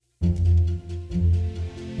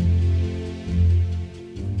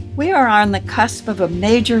We are on the cusp of a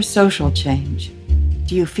major social change.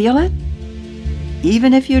 Do you feel it?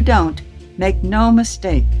 Even if you don't, make no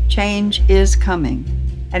mistake, change is coming,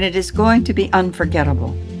 and it is going to be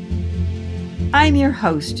unforgettable. I'm your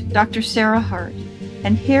host, Dr. Sarah Hart,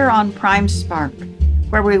 and here on Prime Spark,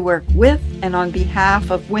 where we work with and on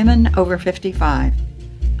behalf of women over 55,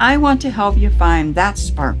 I want to help you find that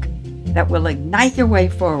spark that will ignite your way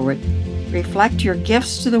forward, reflect your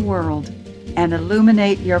gifts to the world, and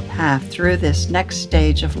illuminate your path through this next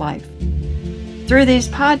stage of life. Through these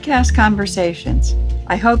podcast conversations,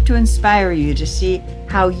 I hope to inspire you to see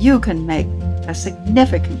how you can make a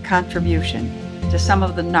significant contribution to some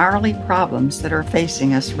of the gnarly problems that are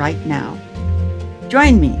facing us right now.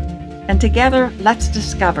 Join me, and together let's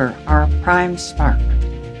discover our Prime Spark.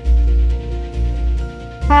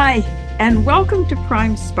 Hi, and welcome to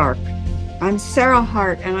Prime Spark. I'm Sarah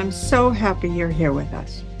Hart, and I'm so happy you're here with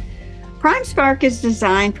us. Prime Spark is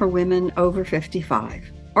designed for women over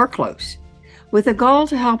 55, or close, with a goal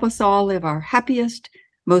to help us all live our happiest,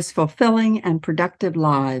 most fulfilling and productive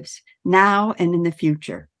lives now and in the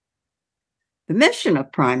future. The mission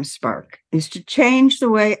of Prime Spark is to change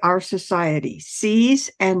the way our society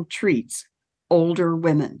sees and treats older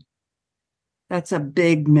women. That's a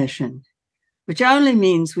big mission, which only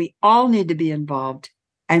means we all need to be involved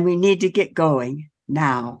and we need to get going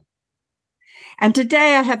now. And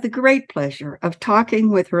today I have the great pleasure of talking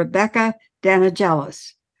with Rebecca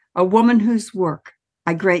Danigelis, a woman whose work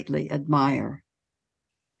I greatly admire.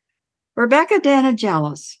 Rebecca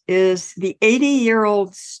Danigelis is the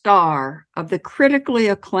 80-year-old star of the critically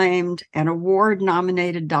acclaimed and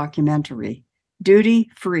award-nominated documentary, Duty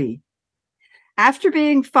Free. After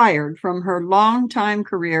being fired from her long-time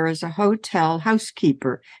career as a hotel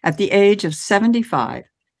housekeeper at the age of 75,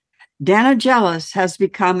 Danigelis has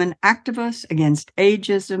become an activist against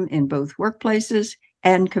ageism in both workplaces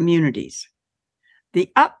and communities. The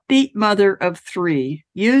upbeat mother of three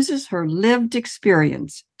uses her lived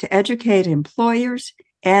experience to educate employers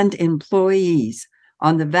and employees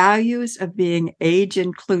on the values of being age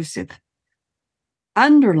inclusive,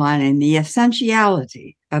 underlining the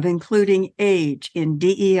essentiality of including age in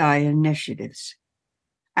DEI initiatives.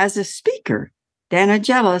 As a speaker,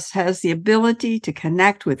 Danigelis has the ability to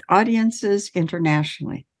connect with audiences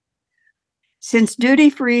internationally. Since Duty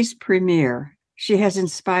Free's premiere, she has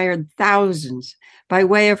inspired thousands by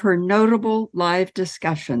way of her notable live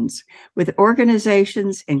discussions with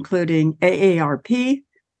organizations including AARP,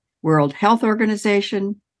 World Health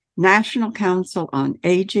Organization, National Council on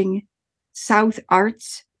Aging, South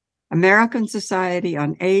Arts, American Society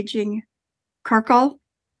on Aging, CARCL,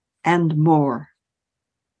 and more.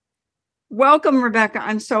 Welcome, Rebecca.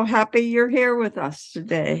 I'm so happy you're here with us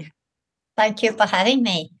today. Thank you for having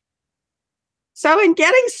me. So in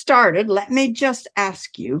getting started, let me just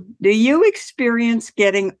ask you, do you experience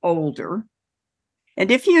getting older? And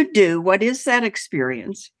if you do, what is that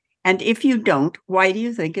experience? And if you don't, why do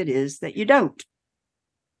you think it is that you don't?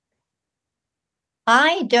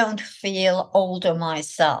 I don't feel older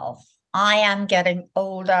myself. I am getting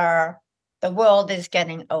older. The world is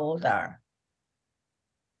getting older.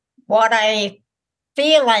 What I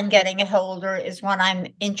feel I'm getting older is when I'm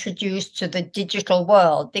introduced to the digital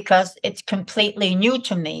world because it's completely new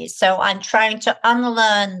to me. So I'm trying to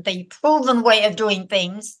unlearn the proven way of doing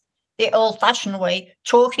things, the old-fashioned way,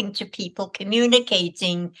 talking to people,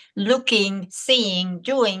 communicating, looking, seeing,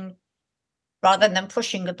 doing, rather than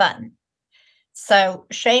pushing a button. So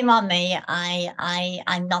shame on me.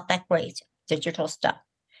 I'm not that great at digital stuff.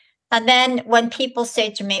 And then when people say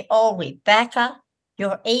to me, "Oh, Rebecca,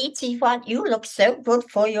 you're 81. You look so good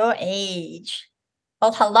for your age."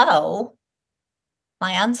 Well, hello.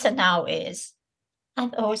 My answer now is,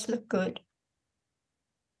 I've always looked good.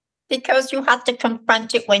 Because you have to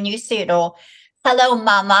confront it when you see it. Or, "Hello,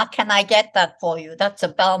 Mama, can I get that for you?" That's a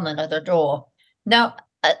bellman at the door. No,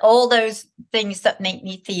 all those things that make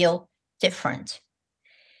me feel different.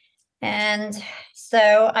 And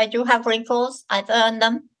so I do have wrinkles. I've earned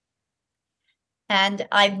them. And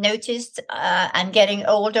I've noticed I'm getting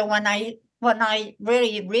older. When I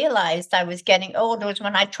really realized I was getting older was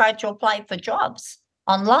when I tried to apply for jobs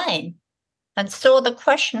online and saw the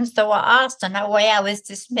questions that were asked and the way I was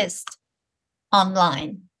dismissed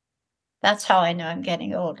online. That's how I know I'm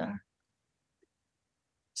getting older.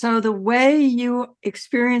 So the way you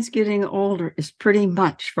experience getting older is pretty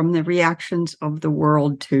much from the reactions of the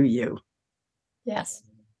world to you. Yes.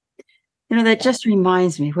 You know, that just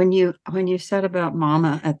reminds me when you said about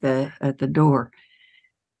Mama at the door.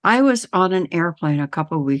 I was on an airplane a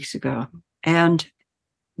couple of weeks ago, and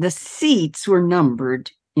the seats were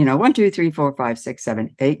numbered, 1, 2, 3, 4, 5, 6,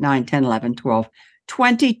 7, 8, 9, 10, 11, 12,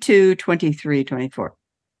 22, 23, 24.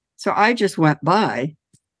 So I just went by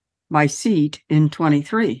my seat in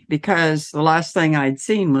 23 because the last thing I'd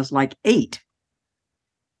seen was like 8.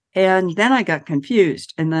 And then I got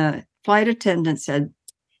confused. And the flight attendant said,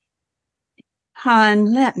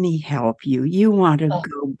 "Hon, let me help you. You want to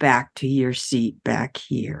go back to your seat back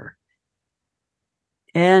here."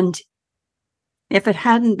 And if it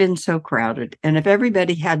hadn't been so crowded, and if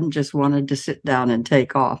everybody hadn't just wanted to sit down and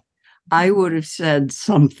take off, I would have said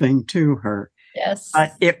something to her. Yes.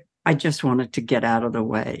 I just wanted to get out of the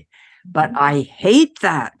way. But I hate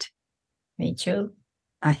that. Me too.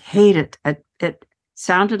 I hate it. It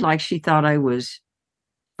sounded like she thought I was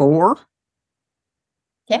 4.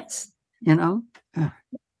 Yes. You know?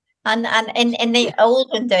 And in the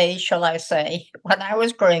olden days, shall I say, when I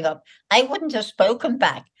was growing up, I wouldn't have spoken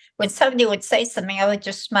back. When somebody would say something, I would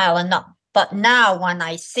just smile and not. But now when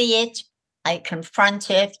I see it, I confront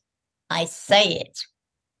it, I say it.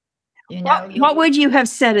 You know, what would you have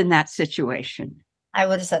said in that situation? I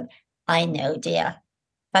would have said, "I know, dear.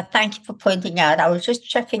 But thank you for pointing out. I was just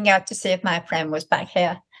checking out to see if my friend was back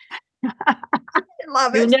here." I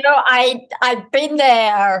love it. You know, I've been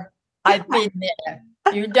there. I've been there.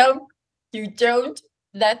 You don't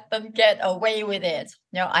let them get away with it.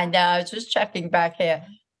 No, I know. I was just checking back here.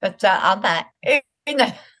 But I'm back. You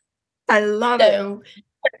know, I love it.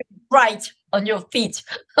 Right on your feet.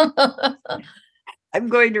 I'm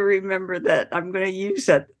going to remember that. I'm going to use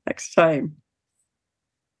that next time.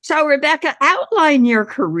 So, Rebecca, outline your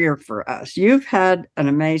career for us. You've had an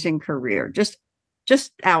amazing career. Just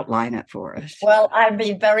outline it for us. Well, I've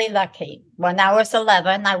been very lucky. When I was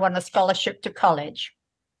 11, I won a scholarship to college.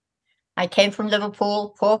 I came from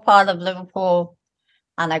Liverpool, poor part of Liverpool,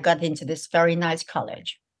 and I got into this very nice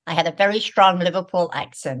college. I had a very strong Liverpool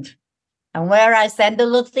accent. And whereas then the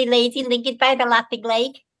lovely lady lingered by the laughing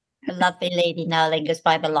lake, the lovely lady now lingers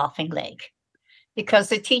by the laughing lake. Because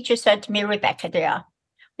the teacher said to me, "Rebecca, dear,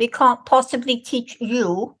 we can't possibly teach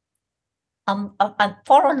you a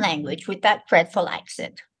foreign language with that dreadful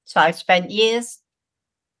accent." So I spent years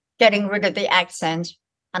getting rid of the accent,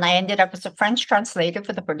 and I ended up as a French translator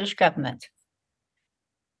for the British government.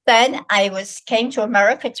 Then I came to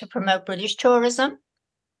America to promote British tourism.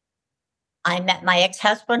 I met my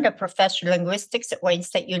ex-husband, a professor of linguistics at Wayne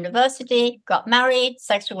State University, got married,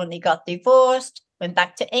 subsequently got divorced, went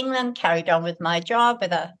back to England, carried on with my job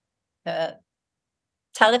with a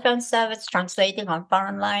telephone service, translating on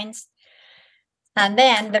foreign lines. And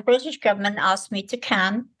then the British government asked me to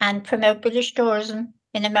come and promote British tourism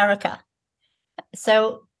in America.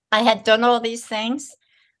 So I had done all these things.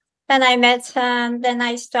 Then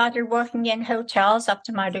I started working in hotels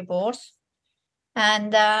after my divorce.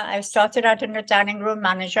 And I started out as a dining room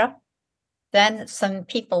manager. Then some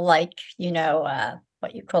people like,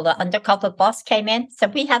 what you call the undercover boss came in.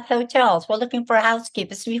 Said, "We have hotels. We're looking for a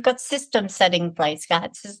housekeeper. So we've got systems set in place." I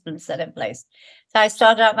had systems set in place. So I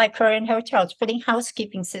started out my career in hotels, putting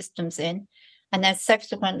housekeeping systems in, and then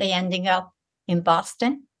subsequently ending up in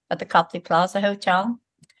Boston at the Copley Plaza Hotel.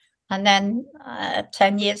 And then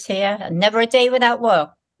 10 years here, and never a day without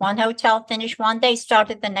work. One hotel finished one day,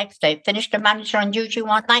 started the next day, finished a manager on duty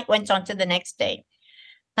one night, went on to the next day.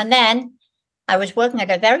 And then I was working at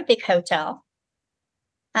a very big hotel,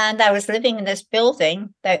 and I was living in this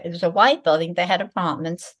building. It was a white building. They had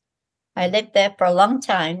apartments. I lived there for a long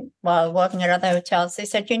time while working at other hotels. They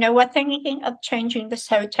said, "We're thinking of changing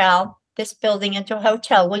this building into a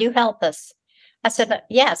hotel. Will you help us?" I said,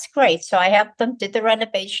 "Yes, great." So I helped them, did the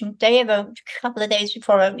renovation. A couple of days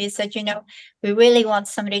before, he said, "We really want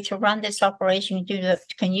somebody to run this operation.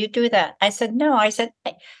 Can you do that?" I said, "No." I said,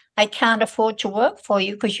 I can't afford to work for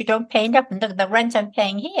you because you don't pay enough. And the rent I'm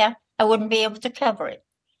paying here, I wouldn't be able to cover it."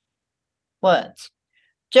 Words.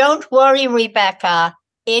 "Don't worry, Rebecca.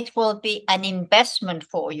 It will be an investment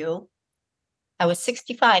for you." I was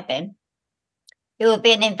 65 then. "It will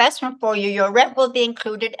be an investment for you. Your rent will be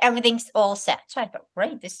included. Everything's all set." So I thought,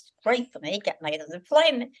 great, this is great for me. Get my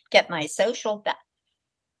unemployment, get my social back.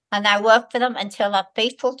 And I worked for them until that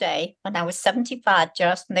fateful day when I was 75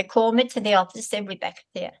 just, and they called me to the office and said, "Rebecca,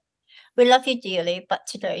 dear, we love you dearly, but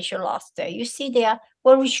today is your last day. You see, dear,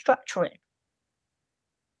 we're restructuring."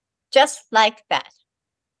 Just like that.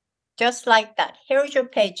 Just like that. Here's your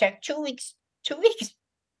paycheck, 2 weeks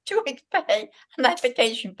pay, and that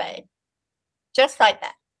vacation pay. Just like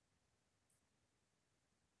that.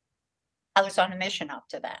 I was on a mission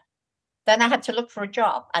after that. Then I had to look for a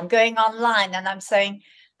job. I'm going online and I'm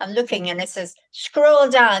looking and it says, scroll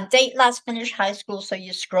down, date last finished high school. So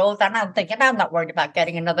you scroll down. I'm thinking, I'm not worried about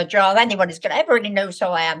getting another job. Everybody knows who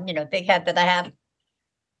I am, big head that I have.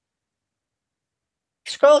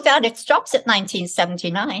 scroll down, it stops at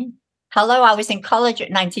 1979. Hello, I was in college at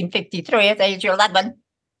 1953 at age 11.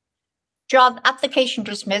 Job application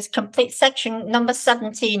dismissed, complete section number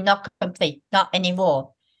 17, not complete, not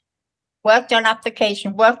anymore. Worked on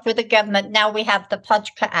application, worked with the government. Now we have the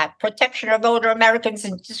POJCA Act, Protection of Older Americans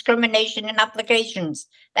and Discrimination in Applications.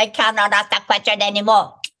 They cannot ask that question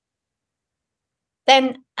anymore.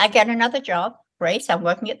 Then I get another job. Great, I'm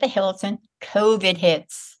working at the Hilton. COVID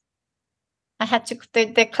hits. I had to,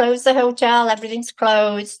 they closed the hotel, everything's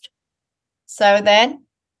closed. So then,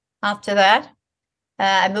 after that,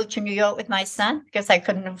 I moved to New York with my son because I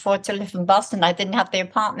couldn't afford to live in Boston. I didn't have the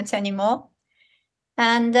apartment anymore.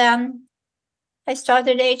 And I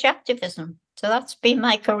started age activism. So that's been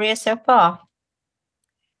my career so far.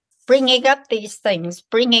 Bringing up these things,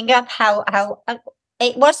 bringing up how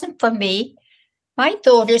it wasn't for me. My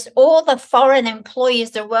thought is all the foreign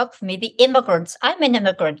employees that work for me, the immigrants. I'm an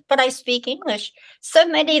immigrant, but I speak English. So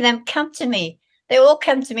many of them come to me. They all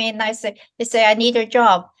come to me and they say, I need a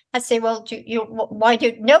job. I say, well,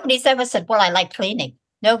 nobody's ever said, well, I like cleaning.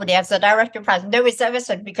 Nobody, as a director of housing, nobody's ever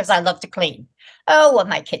said, because I love to clean. Oh, well,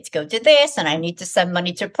 my kids go to this and I need to send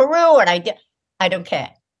money to Peru. And I don't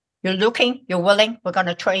care. You're looking, you're willing, we're going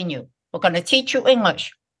to train you. We're going to teach you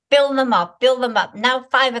English. Build them up, build them up. Now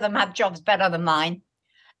 5 of them have jobs better than mine.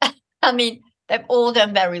 I mean, they've all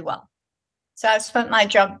done very well. So I've spent my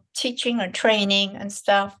job teaching and training and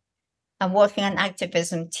stuff. I'm working on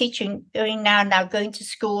activism, teaching, going to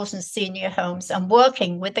schools and senior homes. I'm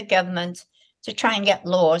working with the government to try and get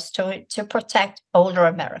laws to protect older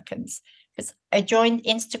Americans. Because I joined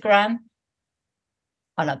Instagram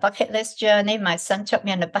on a bucket list journey. My son took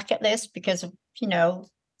me on a bucket list because of,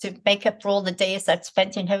 to make up for all the days I'd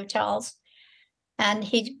spent in hotels. And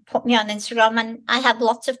he put me on Instagram and I have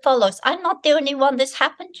lots of followers. I'm not the only one this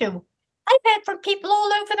happened to. I've heard from people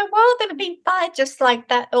all over the world that have been fired just like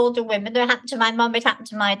that, older women. It happened to my mom, it happened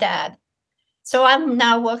to my dad. So I'm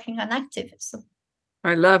now working on activism.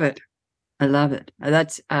 I love it. I love it.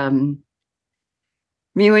 That's, when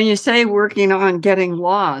you say working on getting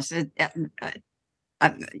laws,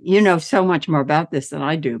 you know so much more about this than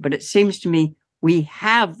I do, but it seems to me we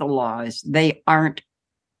have the laws. They aren't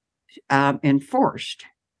enforced.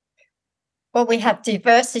 Well, we have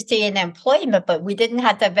diversity in employment, but we didn't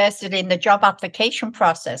have diversity in the job application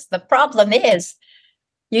process. The problem is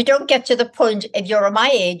you don't get to the point, if you're my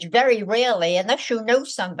age, very rarely, unless you know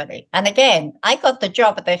somebody. And again, I got the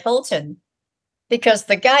job at the Hilton because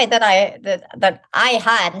the guy that I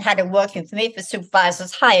had him working for me for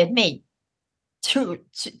supervisors hired me to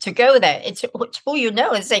go there. It's who you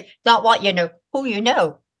know. It's not what you know, who you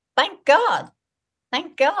know. Thank God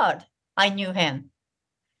I knew him.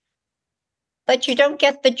 But you don't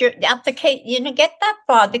get the application, you don't get that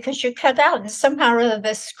far because you're cut out and somehow or other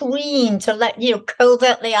the screen to let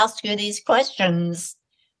covertly ask you these questions,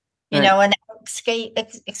 and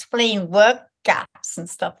explain work gaps and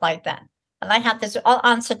stuff like that. And I have this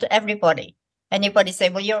answer to everybody. Anybody say,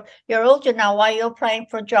 well, you're older now, why are you applying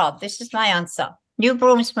for a job? This is my answer. New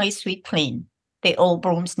brooms may sweep clean. The old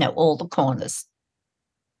brooms know all the corners.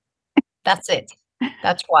 That's it.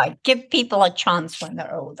 That's why. Give people a chance when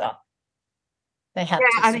they're older. They have to.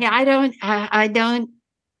 I don't.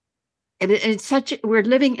 It's such. We're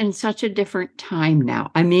living in such a different time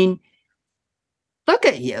now. I mean, look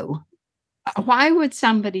at you. Why would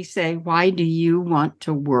somebody say, "Why do you want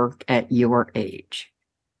to work at your age?"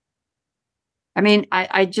 I mean,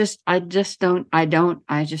 I just don't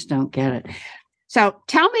get it. So,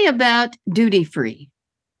 tell me about duty free.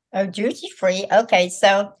 Oh, duty free. Okay,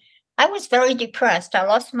 so I was very depressed. I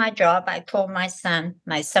lost my job. I called my son.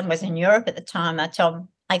 My son was in Europe at the time. I told him,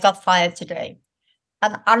 I got fired today.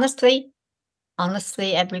 And honestly,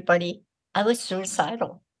 everybody, I was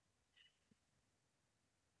suicidal.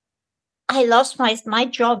 I lost my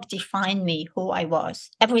job defined me, who I was.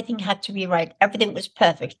 Everything had to be right. Everything was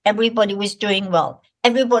perfect. Everybody was doing well.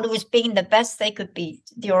 Everybody was being the best they could be.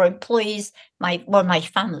 Your employees were my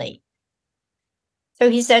family. So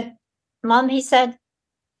he said, Mom,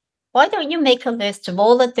 why don't you make a list of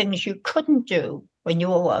all the things you couldn't do when you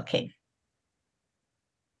were working?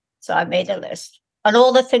 So I made a list on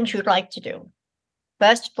all the things you'd like to do.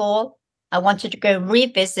 First of all, I wanted to go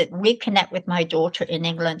reconnect with my daughter in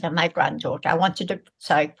England and my granddaughter.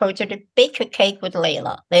 I quoted it, bake a cake with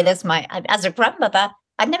Layla. Layla's as a grandmother,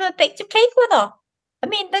 I never baked a cake with her. I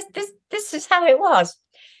mean, this is how it was.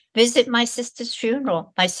 Visit my sister's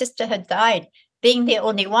funeral. My sister had died. Being the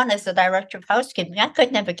only one as the director of housekeeping, I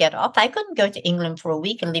could never get off. I couldn't go to England for a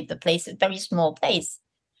week and leave the place, a very small place.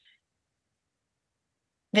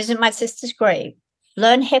 Visit my sister's grave.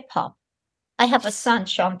 Learn hip hop. I have a son,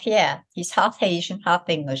 Jean-Pierre. He's half Asian, half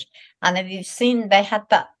English. And if you've seen, they had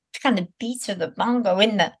that kind of beat of the bongo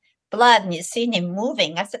in the blood, and you've seen him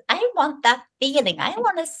moving. I said, I want that feeling. I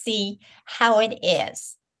want to see how it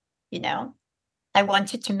is, you know. I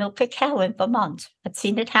wanted to milk a cow in Vermont. I'd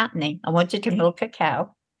seen it happening. I wanted to milk a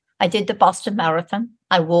cow. I did the Boston Marathon.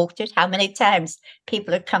 I walked it. How many times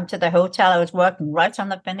people had come to the hotel? I was working right on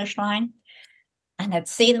the finish line. And I'd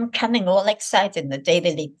see them coming all excited the day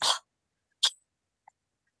they leave.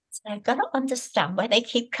 So I've got to understand why they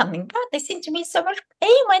keep coming back. They seem to be so much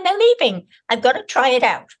pain when they're leaving. I've got to try it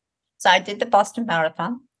out. So I did the Boston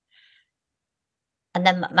Marathon. And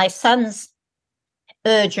then my son's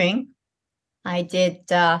urging, I did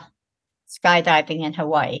skydiving in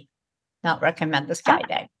Hawaii. Not recommend the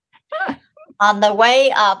skydiving. On the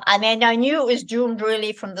way up, I mean, I knew it was doomed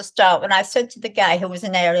really from the start. When I said to the guy who was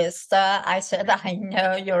an aerialist, I said, I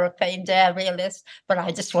know you're a famed aerialist, but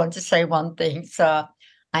I just want to say one thing. So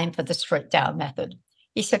I'm for the straight down method.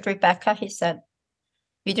 He said, Rebecca, he said,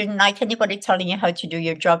 you didn't like anybody telling you how to do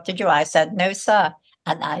your job, did you? I said, no, sir.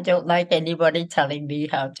 And I don't like anybody telling me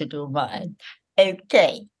how to do mine.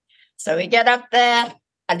 Okay. So we get up there.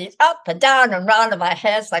 And it's up and down and round, and my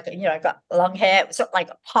hair's like, I got long hair. It was like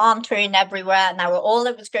a palm tree and everywhere. Now, all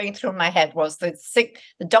that was going through my head was the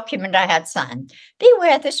document I had signed.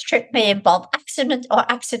 Beware, this trip may involve accident or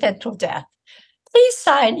accidental death. Please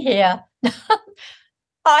sign here.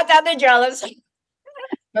 I'm Danigelis.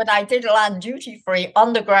 But I did land duty-free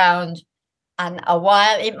on the ground. And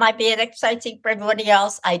while it might be exciting for everybody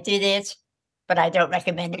else, I did it. But I don't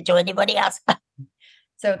recommend it to anybody else.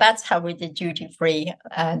 So that's how we did duty free.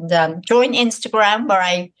 And joined Instagram, where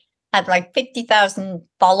I had like 50,000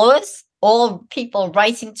 followers, all people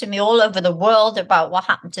writing to me all over the world about what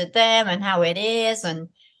happened to them and how it is. And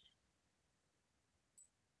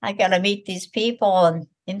I got to meet these people, and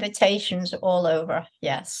invitations all over.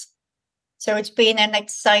 Yes. So it's been an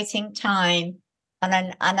exciting time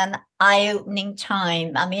and an eye-opening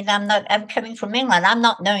time. I mean, I'm coming from England. I'm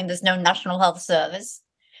not knowing there's no National Health Service.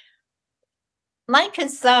 My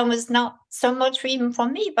concern was not so much even for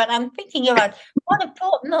me, but I'm thinking about what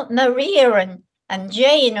about Maria and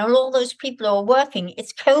Jane and all those people who are working.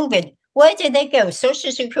 It's COVID. Where did they go?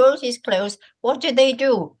 Social Security is closed. What do?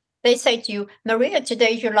 They say to you, Maria,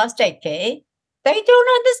 today's your last day, okay? They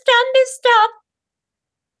don't understand this stuff.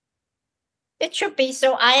 It should be.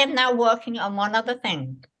 So I am now working on one other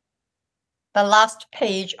thing. The last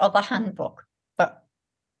page of a handbook, but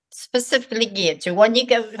specifically geared to when you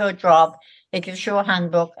go to a job, it gives you a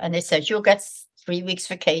handbook and it says you'll get 3 weeks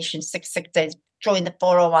vacation, six days, join the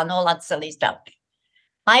 401, all that silly stuff.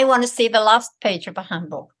 I want to see the last page of a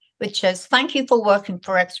handbook, which says, thank you for working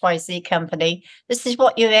for XYZ company. This is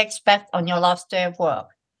what you expect on your last day of work.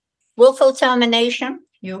 Willful termination,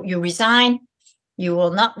 you resign, you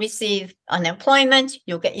will not receive unemployment,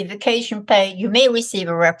 you'll get your vacation pay, you may receive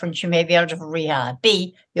a reference, you may be eligible for rehire.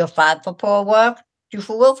 B, you're fired for poor work, due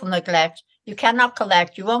for willful neglect, you cannot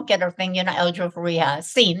collect, you won't get a thing, you're not eligible for rehire.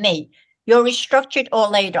 C, me, you're restructured or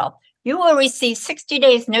laid off. You will receive 60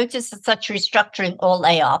 days notice of such restructuring or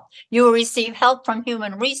layoff. You will receive help from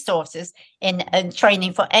human resources in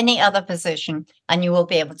training for any other position, and you will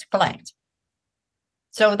be able to collect.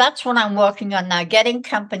 So that's what I'm working on now, getting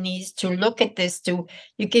companies to look at this,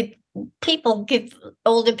 give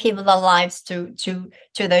older people their lives to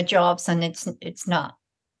their jobs, and it's not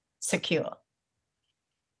secure.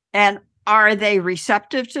 And are they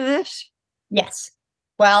receptive to this? Yes.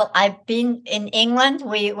 Well, I've been in England.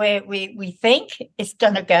 We think it's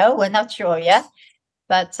going to go. We're not sure yet.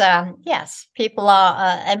 But yes, people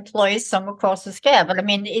are employees, some across the scale. But I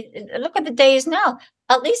mean, look at the days now.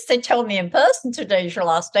 At least they told me in person today's your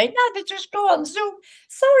last day. Now they just go on Zoom.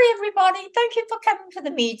 Sorry, everybody. Thank you for coming to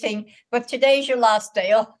the meeting. But today's your last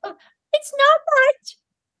day. Oh, it's not right.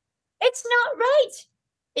 It's not right.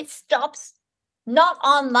 It stops. Not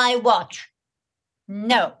on my watch.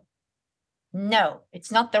 No,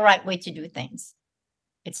 it's not the right way to do things.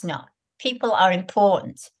 It's not. People are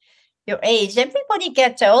important. Your age, everybody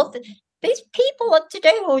gets old. These people of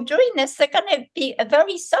today who are doing this, they're going to be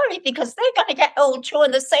very sorry because they're going to get old too,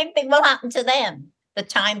 and the same thing will happen to them. The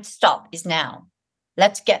time to stop is now.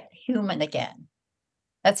 Let's get human again.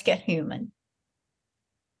 Let's get human.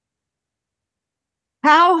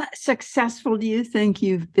 How successful do you think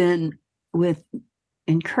you've been with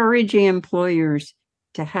encouraging employers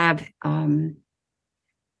to have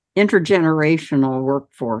intergenerational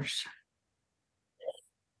workforce?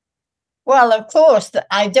 Well, of course,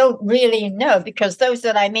 I don't really know, because those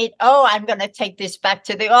that I meet, I'm going to take this back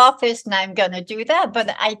to the office and I'm going to do that.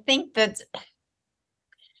 But I think that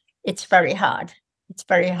it's very hard. It's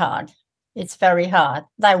very hard. It's very hard.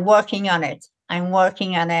 I'm working on it. I'm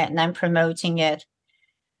working on it and I'm promoting it.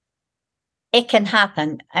 It can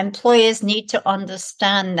happen. Employers need to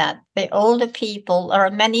understand that the older people, there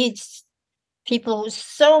are many people who are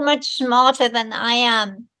so much smarter than I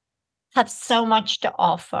am, have so much to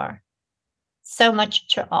offer, so much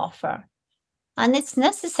to offer. And it's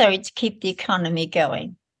necessary to keep the economy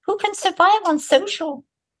going. Who can survive on social?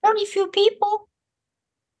 Very few people.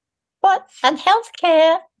 But, and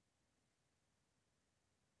healthcare.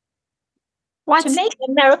 To make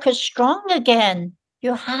America strong again,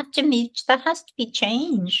 you have to meet, there has to be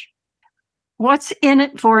change. What's in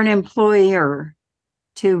it for an employer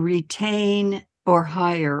to retain or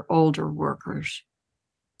hire older workers?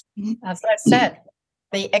 As I said,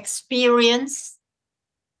 the experience,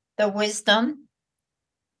 the wisdom,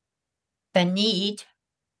 the need,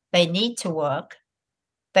 they need to work,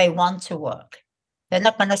 they want to work. They're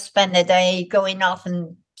not going to spend a day going off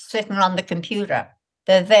and sitting on the computer.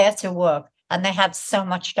 They're there to work, and they have so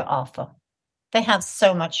much to offer. They have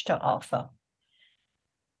so much to offer.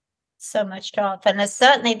 So much to offer. And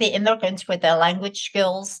certainly the immigrants with their language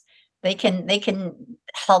skills, they can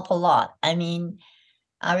help a lot. I mean,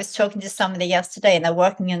 I was talking to somebody yesterday, and they're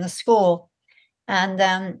working in a school, and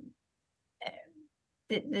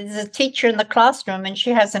there's a teacher in the classroom, and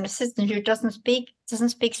she has an assistant who doesn't speak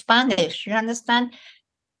Spanish. You understand?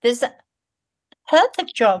 There's a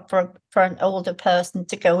perfect job for an older person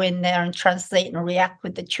to go in there and translate and react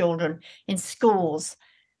with the children in schools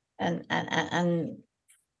and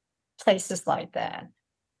places like that.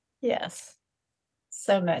 Yes,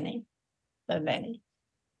 so many. The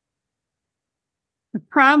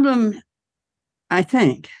problem, I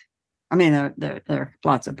think, I mean, there are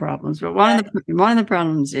lots of problems, but one of the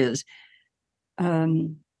problems is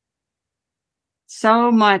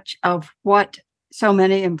so much of what so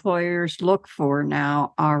many employers look for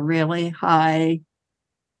now are really high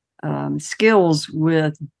skills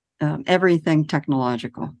with everything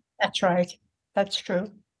technological. That's right. That's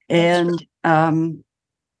true. And I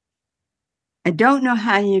don't know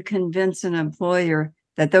how you convince an employer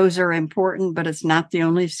that those are important, but it's not the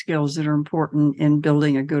only skills that are important in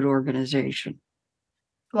building a good organization.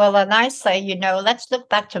 Well, and I say, let's look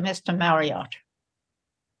back to Mr. Marriott.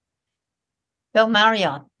 Bill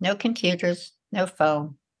Marriott, no computers, no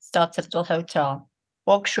phone, starts a little hotel,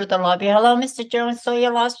 walks through the lobby. Hello, Mr. Jones, saw you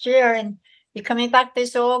last year, and you're coming back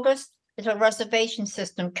this August? It's a reservation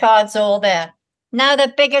system, cards all there. Now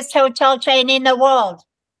the biggest hotel chain in the world.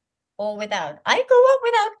 All without. I grew up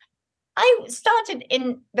without. I started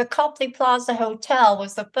in the Copley Plaza Hotel,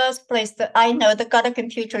 was the first place that I know that got a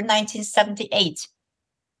computer in 1978.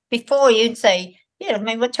 Before you'd say,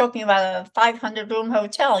 we're talking about a 500-room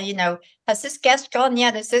hotel, has this guest gone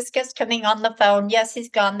yet? Is this guest coming on the phone? Yes, he's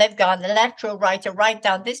gone, they've gone. Electro writer, write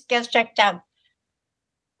down, this guest checked out.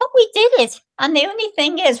 But we did it. And the only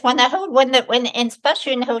thing is,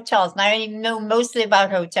 especially in hotels, and I only know mostly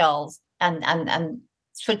about hotels and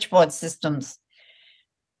switchboard systems,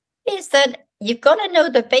 is that you've got to know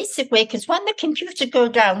the basic way, because when the computer go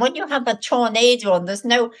down, when you have a tornado and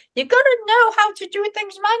you've got to know how to do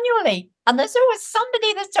things manually. And there's always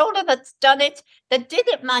somebody that's older that's done it, that did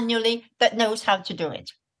it manually, that knows how to do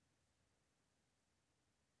it.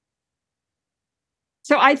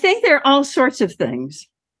 So I think there are all sorts of things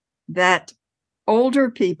that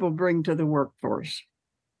older people bring to the workforce.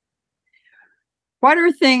 What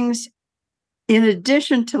are things, in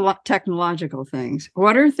addition to technological things,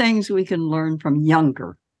 what are things we can learn from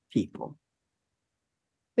younger people?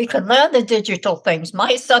 We can learn the digital things.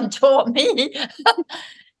 My son taught me.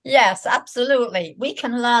 Yes, absolutely. We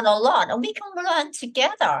can learn a lot, and we can learn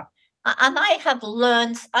together. And I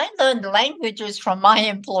learned languages from my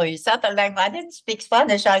employees. Other language, I didn't speak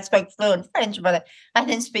Spanish. I spoke fluent French, but I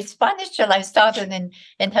didn't speak Spanish till I started in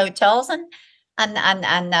hotels and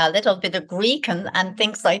a little bit of Greek and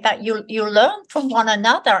things like that. You learn from one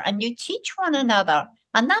another and you teach one another,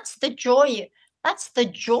 and that's the joy. That's the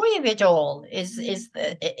joy of it all. Is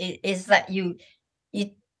that you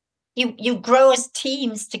grow as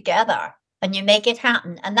teams together and you make it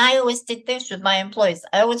happen. And I always did this with my employees.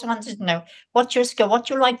 I always wanted to know, what's your skill? What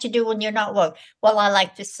you like to do when you're not work? Well, I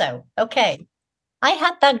like to sew. Okay. I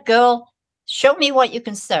had that girl show me what you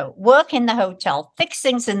can sew, work in the hotel, fix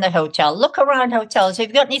things in the hotel, look around hotels. If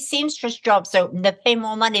you've got any seamstress jobs open, they pay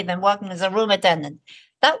more money than working as a room attendant.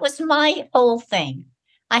 That was my whole thing.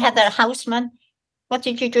 I had a houseman. What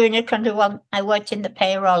did you do in your country? Well, I worked in the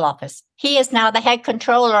payroll office. He is now the head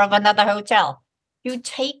controller of another hotel. You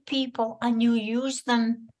take people and you use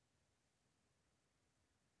them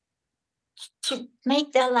to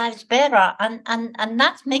make their lives better, and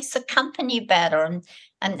that makes the company better. And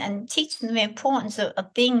and teach them the importance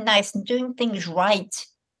of being nice and doing things right,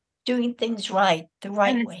 the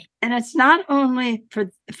right way. And it's not only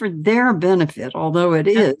for their benefit, although it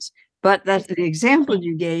is, but that's the example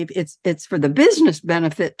you gave. It's for the business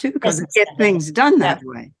benefit too, because it gets things done that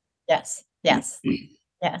way. Yes, yes,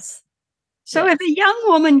 yes. So if a young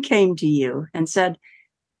woman came to you and said,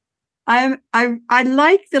 I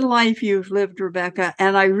like the life you've lived, Rebecca,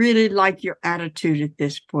 and I really like your attitude at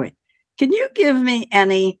this point. Can you give me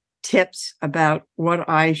any tips about what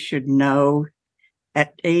I should know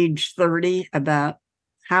at age 30 about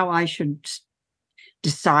how I should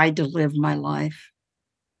decide to live my life?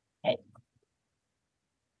 Okay.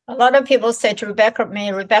 A lot of people say to Rebecca,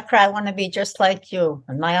 I want to be just like you.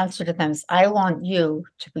 And my answer to them is, I want you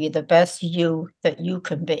to be the best you that you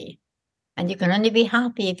can be. And you can only be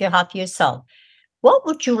happy if you're happy yourself. What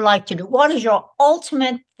would you like to do? What is your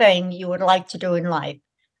ultimate thing you would like to do in life?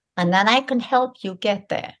 And then I can help you get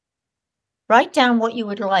there. Write down what you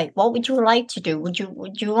would like. What would you like to do? Would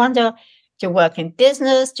you want to work in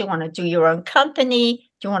business? Do you want to do your own company?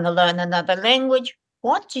 Do you want to learn another language?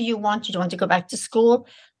 What do you want to do? Want to go back to school?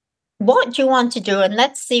 What do you want to do? And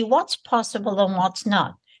let's see what's possible and what's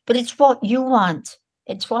not. But it's what you want.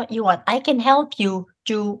 It's what you want. I can help you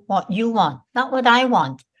do what you want, not what I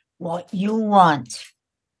want, what you want.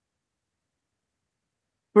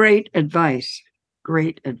 Great advice.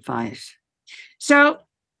 Great advice. So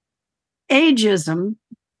ageism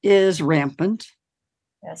is rampant.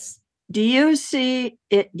 Yes. Do you see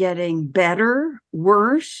it getting better,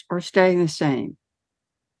 worse, or staying the same?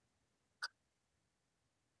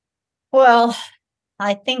 Well,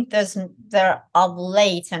 I think there of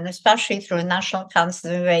late, and especially through National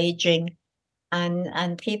Council of Aging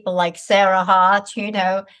and people like Sarah Hart,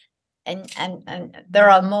 and there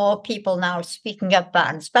are more people now speaking up that,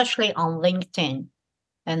 and especially on LinkedIn.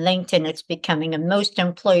 And LinkedIn, it's becoming, and most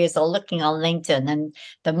employers are looking on LinkedIn. And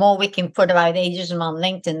the more we can put about ageism on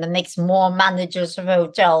LinkedIn, that makes more managers of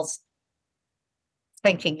hotels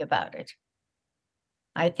thinking about it.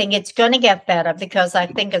 I think it's going to get better because I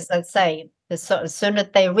think, as I say, as soon as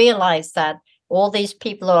they realize that all these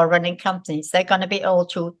people who are running companies, they're going to be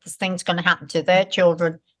old too. This thing's going to happen to their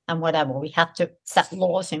children and whatever. We have to set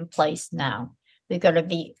laws in place now. We've got to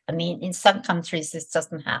be, in some countries, this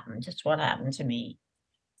doesn't happen. Just what happened to me.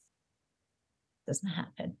 Doesn't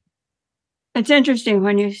happen. It's interesting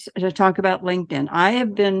when you talk about LinkedIn.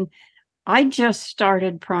 I just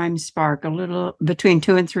started Prime Spark a little between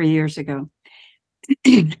 2 and 3 years ago.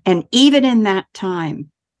 And even in that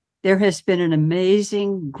time, there has been an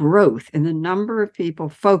amazing growth in the number of people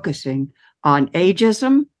focusing on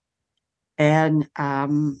ageism and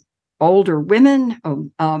older women,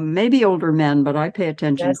 maybe older men, but I pay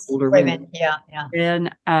attention to older women. Yeah.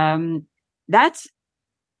 And that's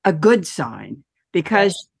a good sign,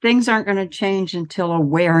 because things aren't going to change until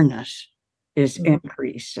awareness is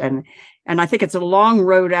increased. And I think it's a long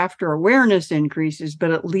road after awareness increases,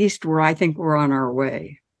 but at least I think we're on our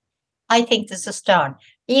way. I think there's a start.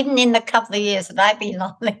 Even in the couple of years that I've been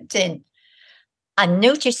on LinkedIn, I'm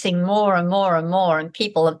noticing more and more and more, and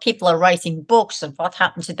people are writing books of what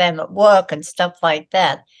happened to them at work and stuff like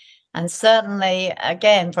that. And certainly,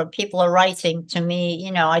 again, from people are writing to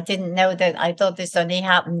me, I didn't know that. I thought this only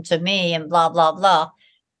happened to me, and blah blah blah.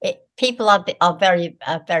 People are very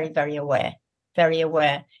very aware, very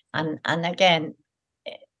aware. And again,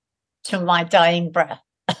 to my dying breath,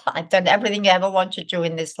 I've done everything I ever want to do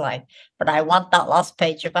in this life, but I want that last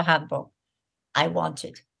page of a handbook. I want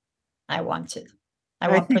it. I want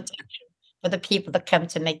protection for the people that come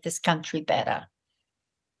to make this country better.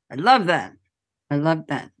 I love that.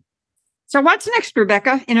 So what's next,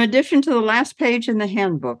 Rebecca, in addition to the last page in the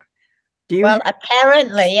handbook? Well,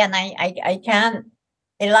 apparently, and I can't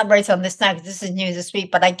elaborate on this now because this is new this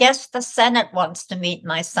week, but I guess the Senate wants to meet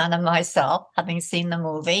my son and myself, having seen the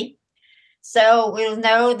movie. So we'll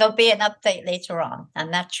know. There'll be an update later on,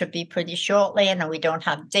 and that should be pretty shortly. And we don't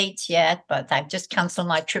have dates yet, but I've just canceled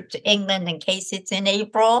my trip to England in case it's in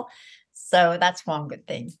April. So that's one good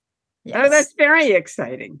thing. Yes. Oh, that's very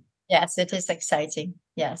exciting. Yes, it is exciting.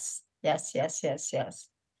 Yes. What's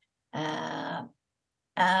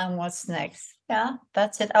next? Yeah,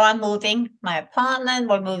 that's it. Oh, I'm moving my apartment.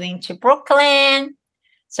 We're moving to Brooklyn.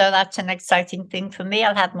 So that's an exciting thing for me.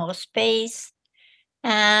 I'll have more space.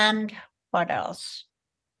 And what else?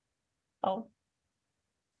 Oh,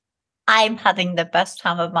 I'm having the best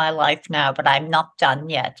time of my life now, but I'm not done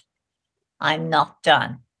yet. I'm not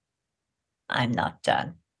done.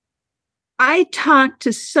 I talk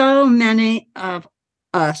to so many of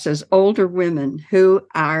us as older women who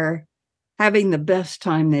are having the best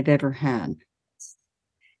time they've ever had.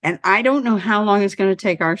 And I don't know how long it's going to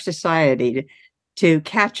take our society to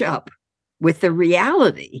catch up with the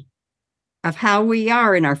reality of how we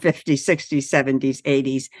are in our 50s, 60s, 70s,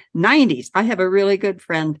 80s, 90s. I have a really good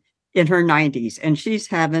friend in her 90s, and she's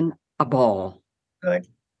having a ball. Good.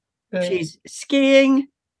 She's skiing.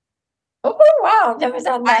 Oh, wow. Never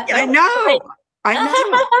done that. I know. I know.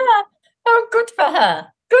 Oh, good for her.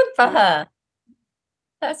 Good for her.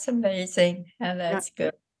 That's amazing. And that's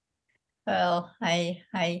good. Well, I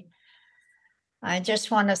just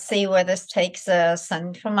want to see where this takes us.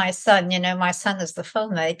 And for my son, my son is the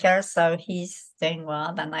filmmaker, so he's doing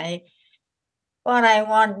well. And what I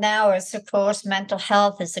want now is, of course, mental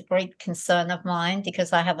health is a great concern of mine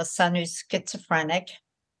because I have a son who's schizophrenic,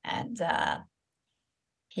 and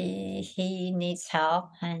he needs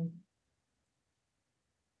help, and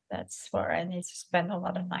that's where I need to spend a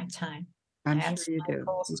lot of my time. I'm sure you do.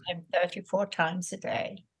 Calls him 34 times a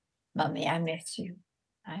day. Mommy, I miss you.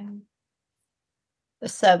 The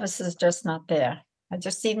service is just not there.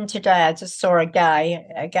 Even today, I just saw a guy,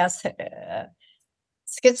 I guess,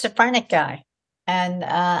 schizophrenic guy. And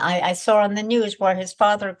I saw on the news where his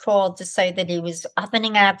father called to say that he was having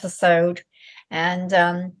an episode, and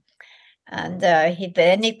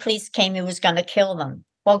any police came, he was going to kill them.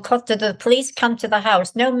 Well, did the police come to the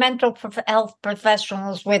house? No mental health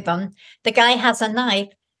professionals with them. The guy has a knife.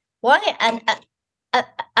 Why? And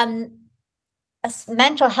a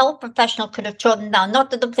mental health professional could have shot him down.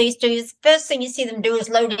 Not that the police do. The first thing you see them do is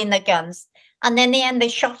loading their guns. And then in the end, they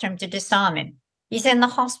shot him to disarm him. He's in the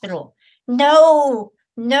hospital. No,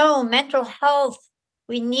 mental health.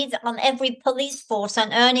 We need on every police force,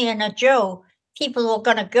 and Ernie and a Joe, people who are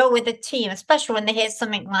going to go with the team, especially when they hear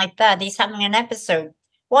something like that. He's having an episode.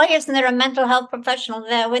 Why isn't there a mental health professional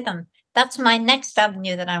there with him? That's my next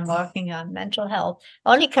avenue that I'm working on, mental health.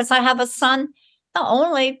 Only because I have a son, not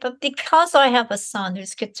only, but because I have a son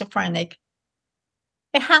who's schizophrenic.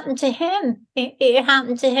 It happened to him. It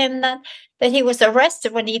happened to him that he was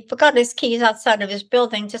arrested when he forgot his keys outside of his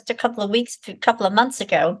building just a couple of months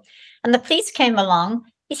ago. And the police came along.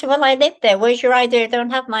 He said, well, I live there. Where's your ID? I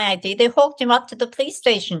don't have my ID. They hawked him up to the police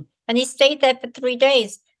station, and he stayed there for 3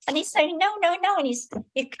 days. And he's saying, no. And he's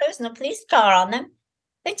closing a police car on them.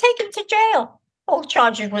 They take him to jail. All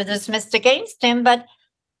charges were dismissed against him. But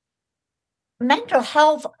mental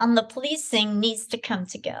health and the policing needs to come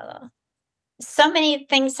together. So many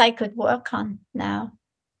things I could work on now.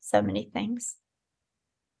 So many things.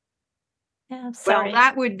 Yeah, sorry. Well,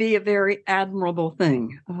 that would be a very admirable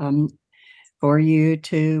thing for you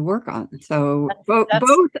to work on. So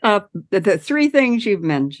both of the three things you've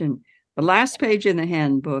mentioned, the last page in the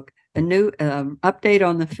handbook, a new update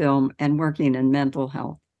on the film, and working in mental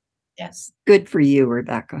health. Yes. Good for you,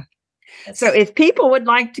 Rebecca. Yes. So if people would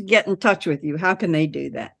like to get in touch with you, how can they do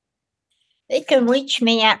that? They can reach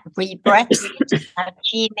me at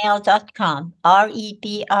rebrexit@gmail.com,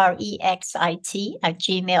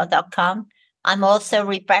 REBREXIT@gmail.com. I'm also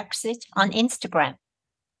Rebrexit on Instagram.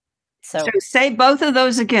 So say both of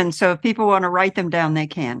those again. So if people want to write them down, they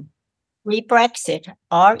can. Rebrexit,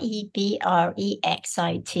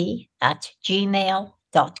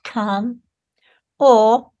 REBREXIT@gmail.com,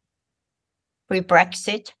 or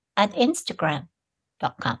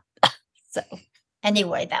Rebrexit@Instagram.com. So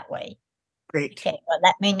anyway, that way. Great. Okay, well,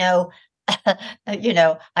 let me know.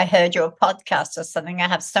 I heard your podcast or something. I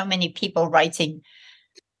have so many people writing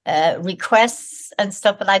requests and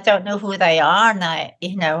stuff, but I don't know who they are. And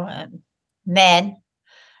men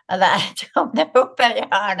that I don't know who they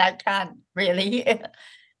are, and I can't really,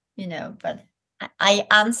 but I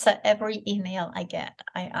answer every email I get.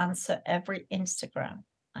 I answer every Instagram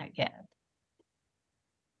I get.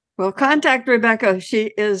 Well, contact Rebecca.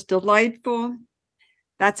 She is delightful.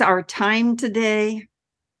 That's our time today.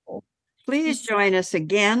 Please join us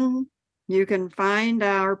again. You can find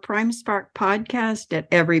our Prime Spark podcast at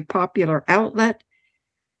every popular outlet.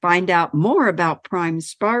 Find out more about Prime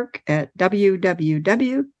Spark at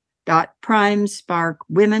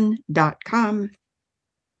www.primesparkwomen.com.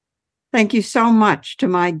 Thank you so much to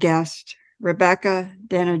my guest, Rebecca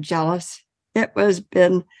Danigelis. It has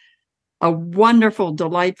been a wonderful,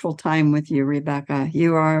 delightful time with you, Rebecca.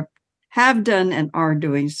 You have done and are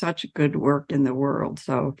doing such good work in the world.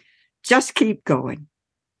 So just keep going.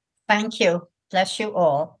 Thank you. Bless you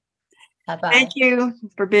all. Bye-bye. Thank you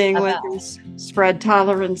for being with us. Spread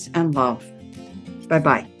tolerance and love.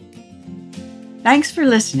 Bye-bye. Thanks for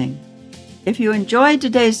listening. If you enjoyed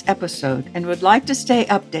today's episode and would like to stay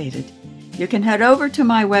updated, you can head over to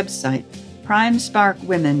my website,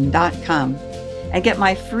 primesparkwomen.com, and get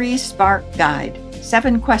my free Spark Guide,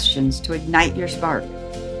 7 questions to ignite your spark,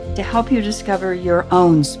 to help you discover your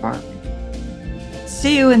own spark.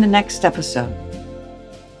 See you in the next episode.